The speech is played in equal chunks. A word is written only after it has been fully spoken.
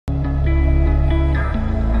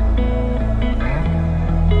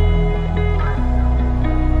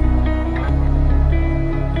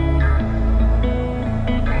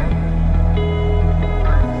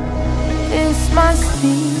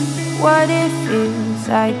what it feels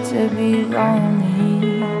like to be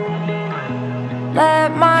lonely.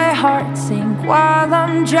 Let my heart sink while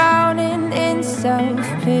I'm drowning in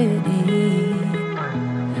self-pity.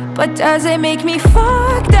 But does it make me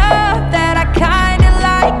fucked up that I kinda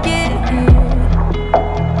like it here?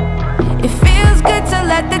 It feels good to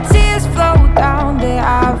let the tears flow down that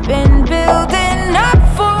I've been building up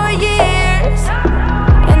for years.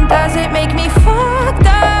 And does it make me fucked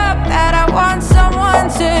up that I want someone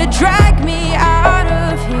to drag me out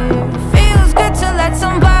of here? It feels good to let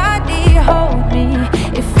somebody hold me.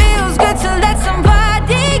 It feels good to let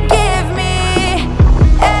somebody give me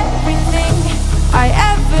everything I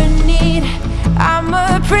ever need. I'm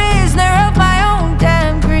a prisoner of my own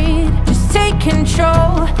damn greed. Just take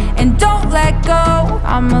control and don't let go.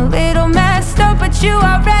 I'm a little messed up, but you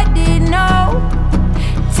already know.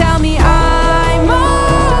 Tell me I'm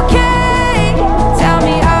okay. Tell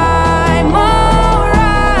me I'm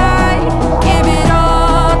alright. Give it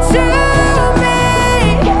all to me.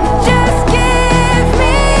 Just give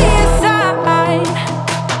me a sign.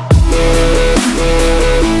 Just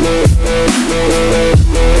give me a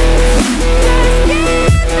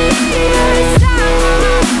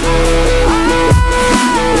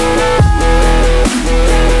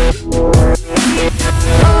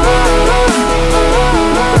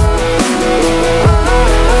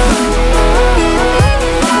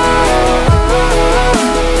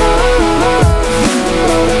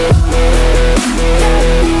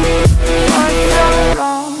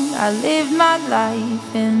I lived my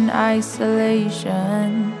life in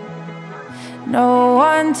isolation. No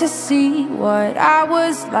one to see what I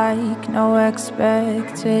was like, no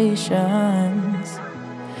expectations.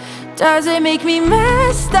 Does it make me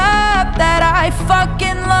messed up that I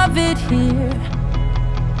fucking love it here?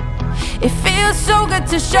 It feels so good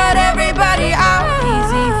to shut everybody out,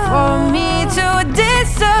 easy for me to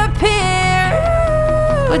disappear.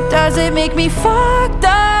 But does it make me fucked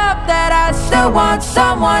up that I still want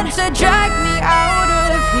someone to drag me out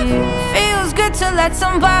of here? It feels good to let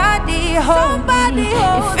somebody hold me.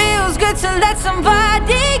 It feels good to let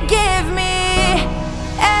somebody give me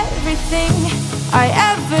everything I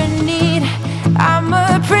ever need. I'm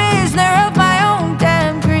a prisoner of my own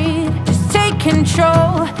damn greed. Just take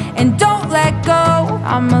control and don't let go.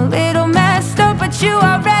 I'm a little messed up, but you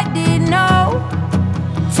already know.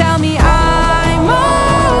 Tell me